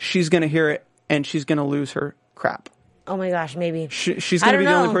this, she's going to hear it and she's going to lose her crap. Oh my gosh, maybe. She's going to be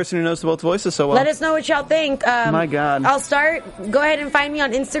the only person who knows both voices so well. Let us know what y'all think. My God. I'll start. Go ahead and find me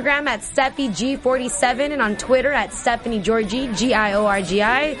on Instagram at SteffiG47 and on Twitter at Stephanie Georgie,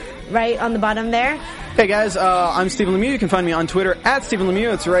 Giorgi, right on the bottom there. Hey guys, I'm Stephen Lemieux. You can find me on Twitter at Stephen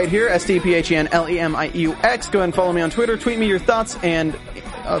Lemieux. It's right here, StephenLemieux. Go ahead and follow me on Twitter. Tweet me your thoughts and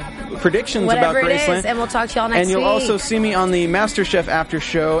predictions whatever about Graceland. It is, and we'll talk to y'all next week. And you'll also see me on the MasterChef after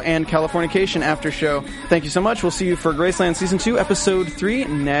show and Californication after show. Thank you so much. We'll see you for Graceland Season 2, Episode 3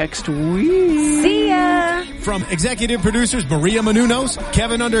 next week. See ya! From executive producers Maria Menounos,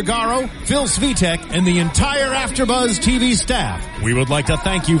 Kevin Undergaro, Phil Svitek, and the entire AfterBuzz TV staff, we would like to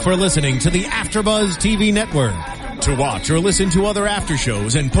thank you for listening to the AfterBuzz TV network. To watch or listen to other after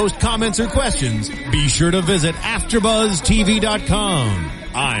shows and post comments or questions, be sure to visit AfterBuzzTV.com.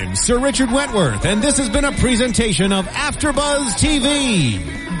 I'm Sir Richard Wentworth, and this has been a presentation of AfterBuzz TV.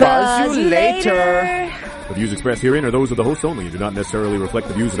 Buzz you later. The views expressed herein are those of the hosts only and do not necessarily reflect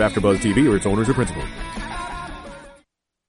the views of AfterBuzz TV or its owners or principals.